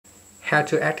how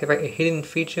to activate a hidden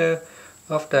feature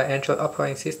of the Android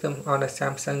operating system on the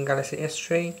Samsung Galaxy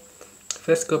S3.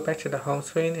 First, go back to the home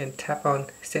screen and tap on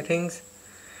Settings.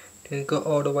 Then go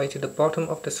all the way to the bottom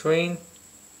of the screen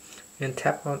and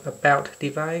tap on About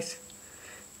Device.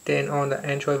 Then on the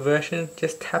Android version,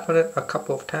 just tap on it a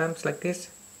couple of times like this.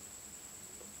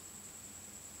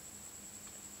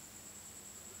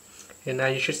 And now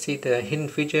you should see the hidden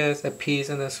features appears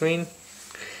on the screen.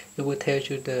 It will tell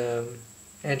you the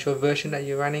Android version that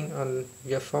you're running on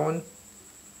your phone.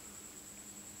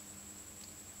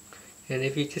 And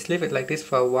if you just leave it like this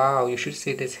for a while, you should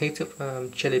see this heaps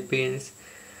of jelly beans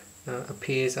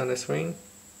appears on the screen.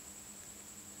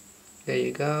 There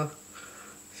you go.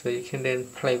 So you can then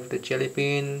play with the jelly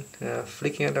bean,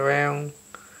 flicking it around,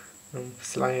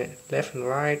 slide it left and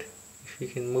right. If you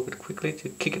can move it quickly to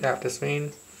kick it out the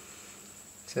screen.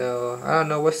 So I don't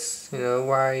know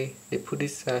why they put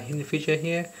this hidden feature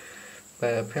here,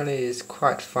 but apparently it's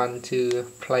quite fun to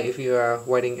play if you are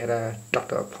waiting at a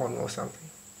doctor appointment or something.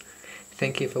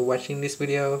 Thank you for watching this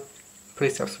video.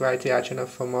 Please subscribe to our channel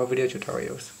for more video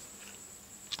tutorials.